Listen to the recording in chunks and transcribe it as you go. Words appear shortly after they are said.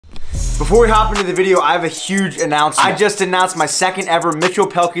Before we hop into the video, I have a huge announcement. I just announced my second ever Mitchell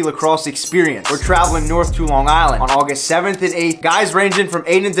Pehlke lacrosse experience. We're traveling north to Long Island on August 7th and 8th. Guys ranging from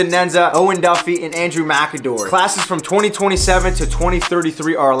Aiden Denenza, Owen Duffy, and Andrew McAdor. Classes from 2027 to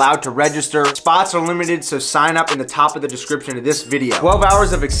 2033 are allowed to register. Spots are limited, so sign up in the top of the description of this video. 12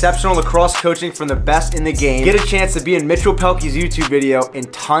 hours of exceptional lacrosse coaching from the best in the game. Get a chance to be in Mitchell Pehlke's YouTube video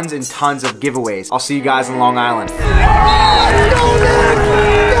and tons of giveaways. I'll see you guys in Long Island.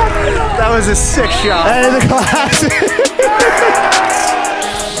 That was a sick shot. That is a classic.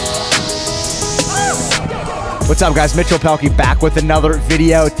 What's up, guys? Mitchell Pehlke back with another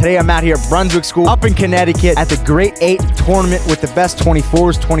video. Today I'm out here at Brunswick School up in Connecticut at the Grade 8 tournament with the best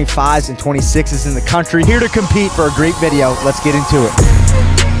 24s, 25s, and 26s in the country. Here to compete for a great video. Let's get into it.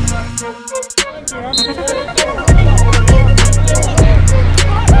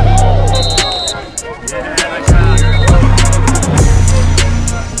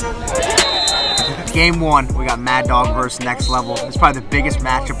 Game one, we got Mad Dog versus Next Level. It's probably the biggest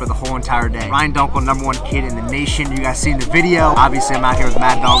matchup of the whole entire day. Ryan Dunkel, #1 kid in the nation. You guys seen the video. Obviously, I'm out here with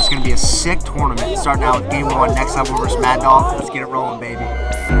Mad Dog. It's gonna be a sick tournament. Starting out with game one, Next Level versus Mad Dog. Let's get it rolling, baby.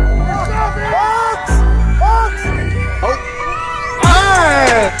 Oh.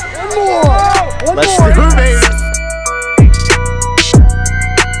 Hey! One more! Let's do it, baby.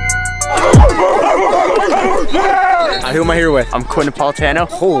 Who am I here with? I'm Quinn Napolitano.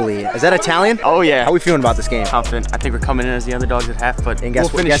 Holy, is that Italian? Oh yeah. How are we feeling about this game? Confident. I think we're coming in as the underdogs at half, but and guess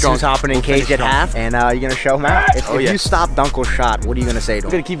who's hopping in cage at half? And you're gonna show him out. If you stop Dunkel's shot, what are you gonna say to him?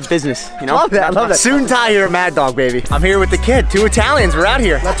 I'm gonna keep business, you know? Love that, I love that. Soon tie here at Mad Dog, baby. I'm here with the kid. 2 Italians, we're out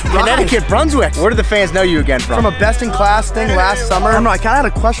here. That's right. Connecticut, Brunswick. Where do the fans know you again from? From a best in class thing last summer. I don't know, I kinda had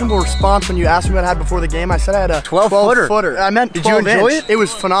a questionable response when you asked me what I had before the game. I said I had a 12 footer. I meant 12 Did you enjoy inch. it? It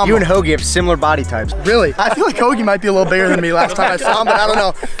was phenomenal. You and Hoagie have similar body types. Really? I feel like Hoagie might be a little bigger than me last time I saw him, but I don't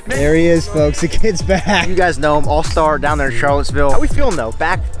know. There he is, folks. The kid's back. You guys know him, all-star down there in Charlottesville. How we feeling though?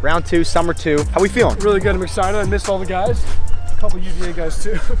 Back round 2, summer 2. How we feeling? Really good. I'm excited. I missed all the guys. A couple UVA guys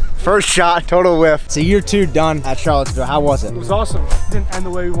too. First shot, total whiff. So year 2 done at Charlottesville. How was it? It was awesome. It didn't end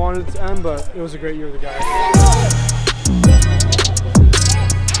the way we wanted it to end, but it was a great year with the guys.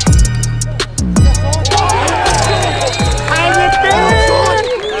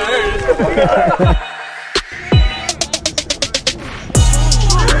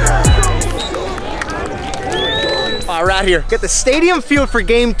 All right, here. Get the stadium field for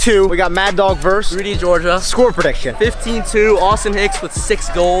game 2. We got Mad Dog versus Rudy, Georgia. Score prediction. 15-2. Austin Hicks with 6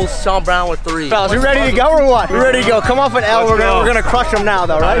 goals. Sean Brown with 3. Fellas, we ready to go or what? We ready to go. Come off an L. We're gonna crush them now,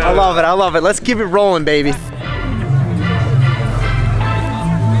 though, right? I love it. I love it. Let's keep it rolling, baby.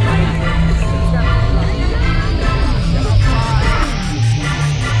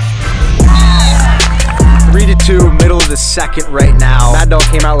 3-2, middle of the second right now. Mad Dog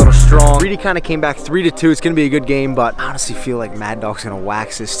came out a little strong. Reedy kind of came back 3-2. It's gonna be a good game, but I honestly feel like Mad Dog's gonna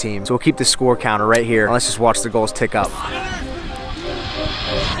wax this team. So we'll keep the score counter right here. And let's just watch the goals tick up.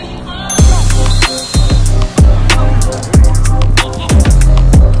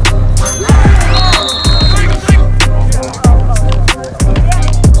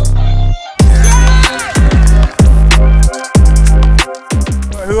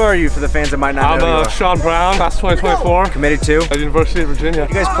 Who are you for the fans that might not know you? I'm Sean Brown, class 2024. Committed to? At the University of Virginia.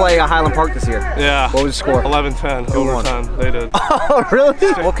 You guys play Highland Park this year? Yeah. What was the score? 11-10, overtime. They did. Oh, really?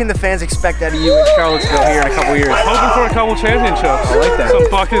 What can the fans expect out of you in Charlottesville here in a couple years? Hoping for a couple championships. I like that. Some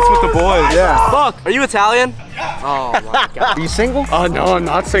buckets with the boys. Yeah. Fuck, are you Italian? Oh my God. Are you single? Oh no, I'm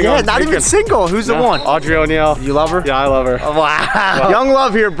not single. Yeah, not even single. Who's the one? Audrey O'Neill. You love her? Yeah, I love her. Oh, wow. Young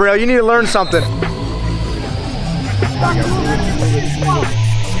love here, bro. You need to learn something.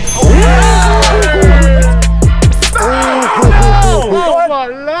 Oh my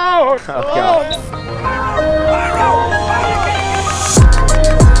Lord! Oh, God.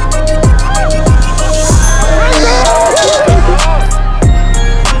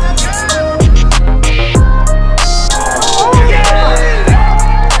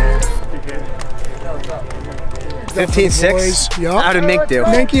 15-6. Yep. How did Mink do?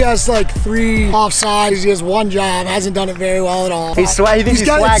 Minky has like 3 offsides. He has 1 job. Hasn't done it very well at all. He thinks he's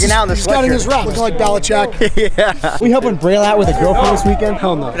swagging out in the sweatshirt. He's getting his rep. Looking like Belichick. Yeah. We helping Braille out with a girlfriend this weekend?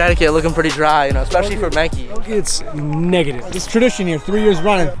 Hell no. Connecticut looking pretty dry, you know, especially for Menke. It's negative. It's tradition here. 3 years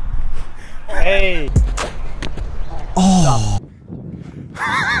running. Hey. Oh.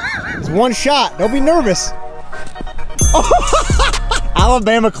 It's 1 shot. Don't be nervous. Oh.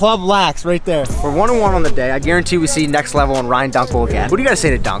 Alabama Club Lax right there. We're 1-1 on the day. I guarantee we see next level on Ryan Dunkel again. What do you got to say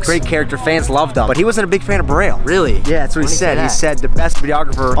to Dunks? Great character. Fans loved him, but he wasn't a big fan of Braille. Really? Yeah, that's what he said. He said the best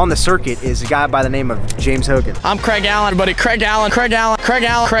videographer on the circuit is a guy by the name of James Hogan. I'm Craig Allen, buddy. Craig Allen. Back. Craig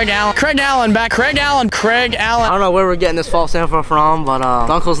Allen. I don't know where we're getting this false info from, but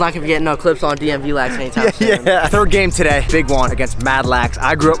Dunkel's not gonna be getting no clips on DMV Lax anytime soon. Yeah. Third game today, big one against Mad Lax.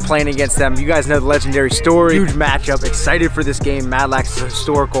 I grew up playing against them. You guys know the legendary story. Huge matchup. Excited for this game. Mad Lax is a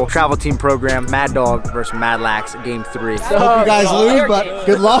historical travel team program. Mad Dog versus Mad Lax, game 3. Hope you guys lose, but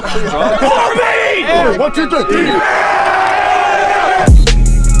good luck. 1, 2, 3.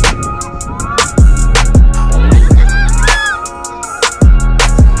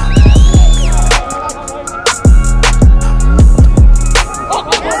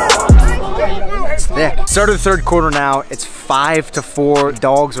 Start of the third quarter now. It's 5-4.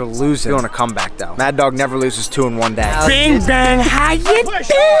 Dogs are losing. Doing a comeback though. Mad Dog never loses 2 in one day. Bing bang, how you doing?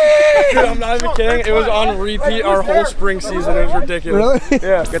 Dude, I'm not even kidding. It was on repeat our whole spring season. It was ridiculous. Really?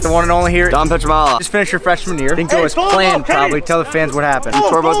 Yeah. Get the one and only here. Don Petramala. Just finished your freshman year. Didn't go as planned probably. Tell the fans what happened.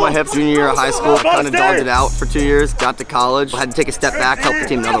 Tore both my hips junior year of high school. Kind of dogged it out for 2 years. Got to college. Had to take a step back, help the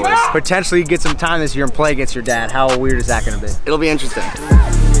team in other ways. Potentially get some time this year and play against your dad. How weird is that going to be? It'll be interesting.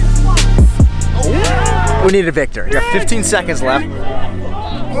 We need a victor. You got 15 seconds left.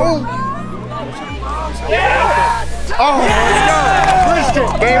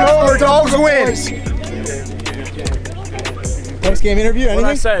 Game over. Dogs wins. Post-game interview, What did I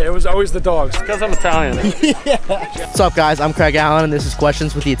anything? say? It was always the dogs. Because I'm Italian. What's up, guys? I'm Craig Allen, and this is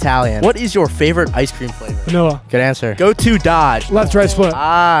Questions with the Italian. What is your favorite ice cream flavor? Vanilla. Good answer. Go to Dodge. Left, right split.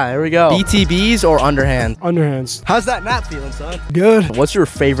 Ah, there we go. BTBs or underhand? Underhands. How's that not feeling, son? Good. What's your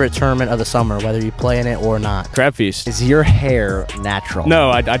favorite tournament of the summer, whether you play in it or not? Crab feast. Is your hair natural? No,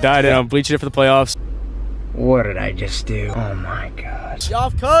 I dyed it. I'm bleaching it for the playoffs. What did I just do? Oh my god.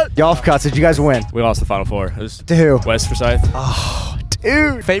 Golf cut. Golf cuts. Did you guys win? We lost the Final Four. It was To who? West Forsyth.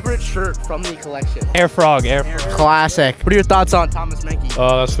 Dude, favorite shirt from the collection? Air Frog. Classic. What are your thoughts on Thomas Menke?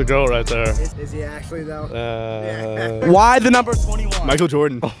 Oh, that's the goat right there. Is he actually though? Why the number 21? Michael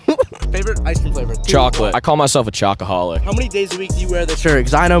Jordan. Favorite ice cream flavor? Chocolate. I call myself a chocoholic. How many days a week do you wear this shirt?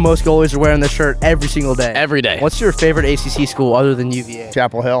 Because I know most goalies are wearing this shirt every single day. Every day. What's your favorite ACC school other than UVA?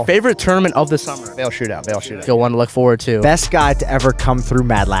 Chapel Hill. Favorite tournament of the summer? Bail shootout. Bail shootout. Go one to look forward to. Best guy to ever come through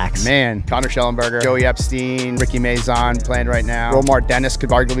Mad Lax. Man, Connor Schellenberger, Joey Epstein, Ricky Mazon playing right now. Romar Dennis could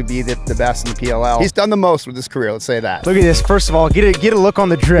arguably be the best in the PLL. He's done the most with his career, let's say that. Look at this. First of all, get a look on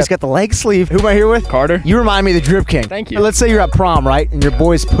the drip. He's got the leg sleeve. Who am I here with? Carter. You remind me of the Drip King. Thank you. Let's say you're at prom, right? And your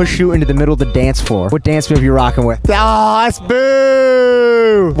boys push you into the middle of the dance floor. What dance move you rocking with? Oh, that's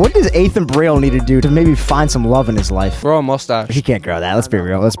boo! What does Ethan Braille need to do to maybe find some love in his life? Grow a mustache. He can't grow that. Let's be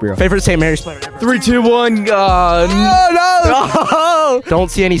real. Let's be real. Favorite St. Mary's player ever? 3, 2, 1. No!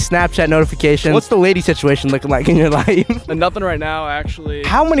 Don't see any Snapchat notifications. What's the lady situation looking like in your life? Nothing right now, actually.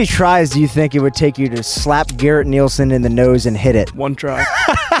 How many tries do you think it would take you to slap Garrett Nielsen in the nose and hit it? 1 try.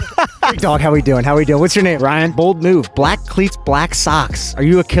 Big dog, how we doing? How we doing? What's your name? Ryan. Bold move. Black cleats, black socks. Are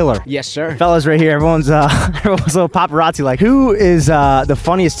you a killer? Yes, sir. Fellas right here, everyone's everyone's a little paparazzi like. Who is the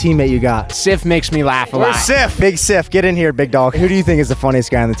funniest teammate you got? Sif makes me laugh a lot. Where's Sif? Big Sif, get in here, big dog. Who do you think is the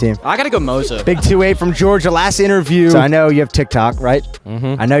funniest guy on the team? I gotta go Moza. Big 2-8 from Georgia. Last interview. So I know you have TikTok, right?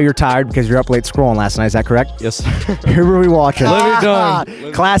 I know you're tired because you're up late scrolling last night. Is that correct? Yes, sir. Who were we watching? Livy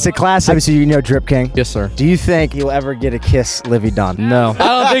Dunn. Classic. Obviously, you know Drip King. Yes, sir. Do you think he'll ever get a kiss Livy Dunn? No.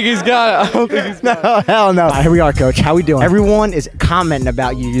 I don't think he's got it. No, hell no. All right, here we are, coach. How we doing? Everyone is commenting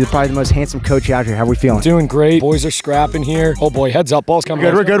about you. You're probably the most handsome coach out here. How we feeling? Doing great. Boys are scrapping here. Oh boy, heads up. Ball's coming.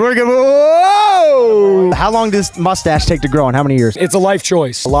 We're good. Whoa! How long does mustache take to grow and how many years? It's a life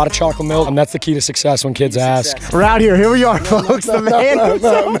choice. A lot of chocolate milk, and that's the key to success when kids ask. We're out here. Here we are, folks. The man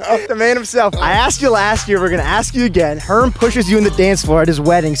himself. The man himself. I asked you last year. We're going to ask you again. Herm pushes you in the dance floor at his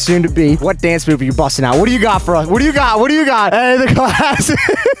wedding, soon to be. What dance move are you busting out? What do you got for us? What do you got? Hey, the class.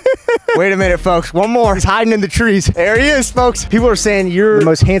 Wait a minute, folks. One more. He's hiding in the trees. There he is, folks. People are saying you're the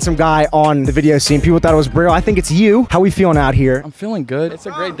most handsome guy on the video scene. People thought it was Braille. I think it's you. How we feeling out here? I'm feeling good. It's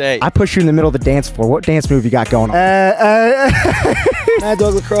a great day. I pushed you in the middle of the dance floor. What dance move you got going on? Mad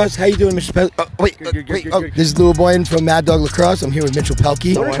Dog Lacrosse, how you doing, Mr. Pehlke? This is Lou Boyan from Mad Dog Lacrosse. I'm here with Mitchell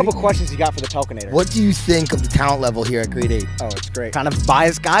Pehlke. What are a couple questions you got for the Pelkinator? What do you think of the talent level here at grade 8? Oh, it's great. Kind of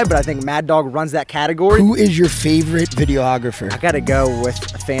biased guy, but I think Mad Dog runs that category. Who is your favorite videographer? I gotta go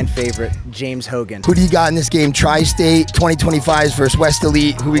with a fan favorite, James Hogan. Who do you got in this game? Tri-State 2025s versus West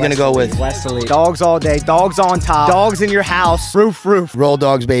Elite. Who are we going to go with? West Elite. Dogs all day. Dogs on top. Dogs in your house. Roof. Roll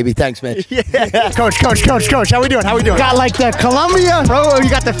dogs, baby. Thanks, Mitch. Yeah. Coach. How we doing? Got like the Columbia. Bro, you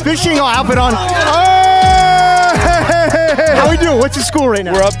got the fishing outfit on. Oh! How we doing? What's your score right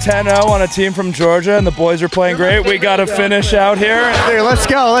now? We're up 10-0 on a team from Georgia, and the boys are playing great. We got to finish out here. Hey, let's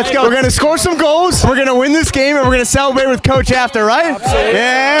go. Let's go. We're going to score some goals. We're going to win this game, and we're going to celebrate with Coach after, right? Absolutely.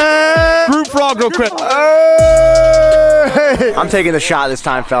 Yeah. Group frog real quick. I'm taking the shot this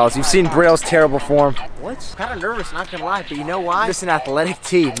time, fellas. You've seen Braille's terrible form. What? Kind of nervous, not gonna lie, but you know why? Just an athletic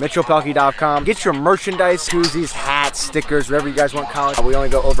tee, MitchellPehlke.com. Get your merchandise, koozies, hats, stickers, whatever you guys want college. We only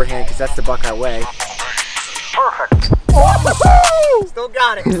go overhand because that's the Buckeye way. Perfect. Oh, still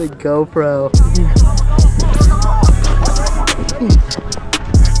got it. The GoPro.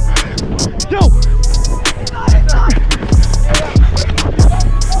 Yo.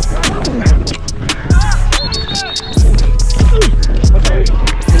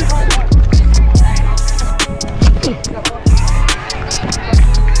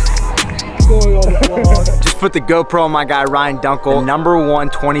 Just put the GoPro on my guy Ryan Dunkel,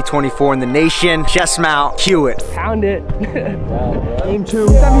 #1 2024 in the nation. Chest mount, cue it. Pound it. Game 2,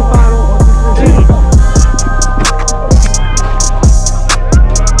 semifinal.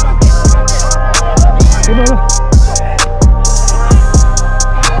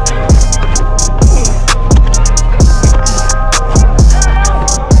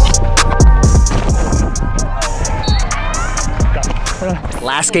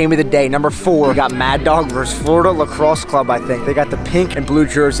 Last game of the day, #4. We got Mad Dog versus Florida Lacrosse Club, I think. They got the pink and blue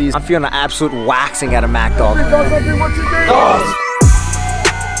jerseys. I'm feeling an absolute waxing out of Mad Dog. Oh.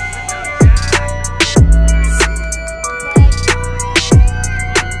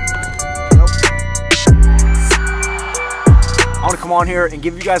 I want to come on here and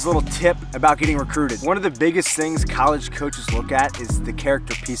give you guys a little tip about getting recruited. One of the biggest things college coaches look at is the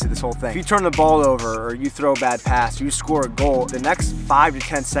character piece of this whole thing. If you turn the ball over or you throw a bad pass or you score a goal, the next 5 to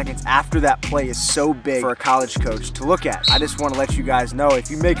 10 seconds after that play is so big for a college coach to look at. I just want to let you guys know,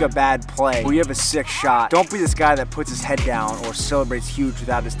 if you make a bad play or you have a sick shot, don't be this guy that puts his head down or celebrates huge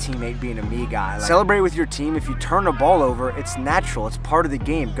without his teammate being a me guy. Like, celebrate with your team. If you turn the ball over, it's natural. It's part of the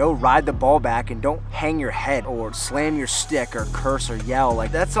game. Go ride the ball back and don't hang your head or slam your stick or curse or yell.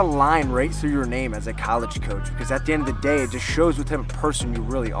 Like, that's a line right through your name as a college coach, because at the end of the day, it just shows what type of person you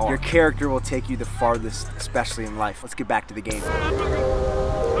really are. Your character will take you the farthest, especially in life. Let's get back to the game.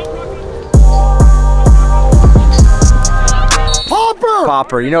 Popper!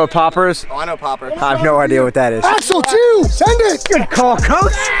 Popper. You know what Popper is? Oh, I know Popper. I have no idea what that is. Axel, too! Send it! Good call,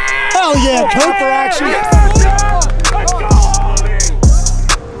 coach. Hell yeah, Cooper action!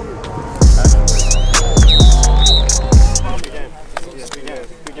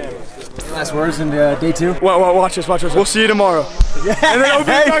 Last words in day 2. Well, watch this. We'll see you tomorrow. Yeah, and then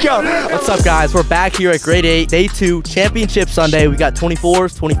there you go. What's up, guys? We're back here at grade 8, day 2, championship Sunday. We got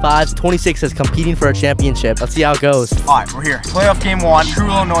 24s, 25s, 26s competing for a championship. Let's see how it goes. All right, we're here. Playoff game 1,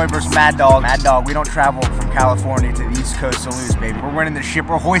 True Illinois versus Mad Dog. Mad Dog, we don't travel from California to the East Coast to lose, baby. We're winning the ship.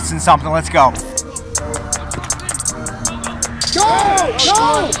 We're hoisting something. Let's go. Go!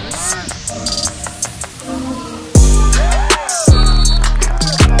 Go!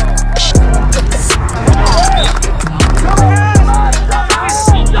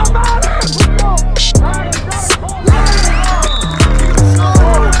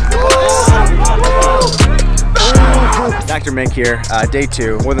 Dr. Mink here, day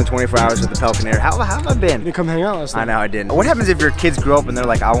 2, more than 24 hours with the Pehlke Air. How have I been? You didn't come hang out last night. I know I didn't. What happens if your kids grow up and they're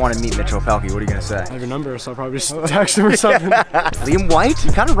like, I want to meet Mitchell Pehlke? What are you going to say? I have your number, so I'll probably just text him or something. Liam White,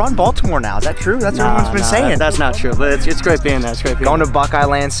 you kind of run Baltimore now. Is that true? That's what everyone's been saying. That's not true, but it's great being there. It's great being Going to Buckeye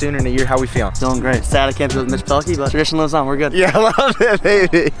Land soon in a year. How we feeling? Feeling great. Sad I can't be with Mitch Pehlke, but tradition lives on. We're good. Yeah, I love it,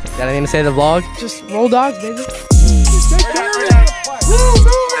 baby. Got anything to say to the vlog? Just roll dogs, baby.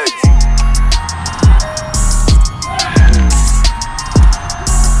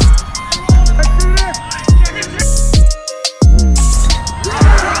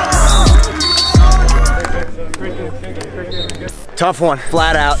 Tough one,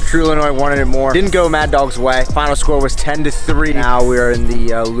 flat out. True Illinois wanted it more. Didn't go Mad Dog's way. Final score was 10-3. Now we are in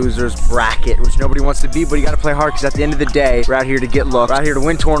the losers bracket, which nobody wants to be, but you got to play hard because at the end of the day, we're out here to get looks. We're out here to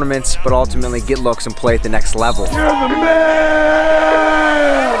win tournaments, but ultimately get looks and play at the next level. You're the man!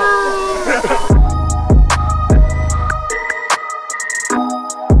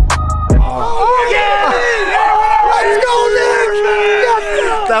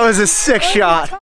 That was a sick shot.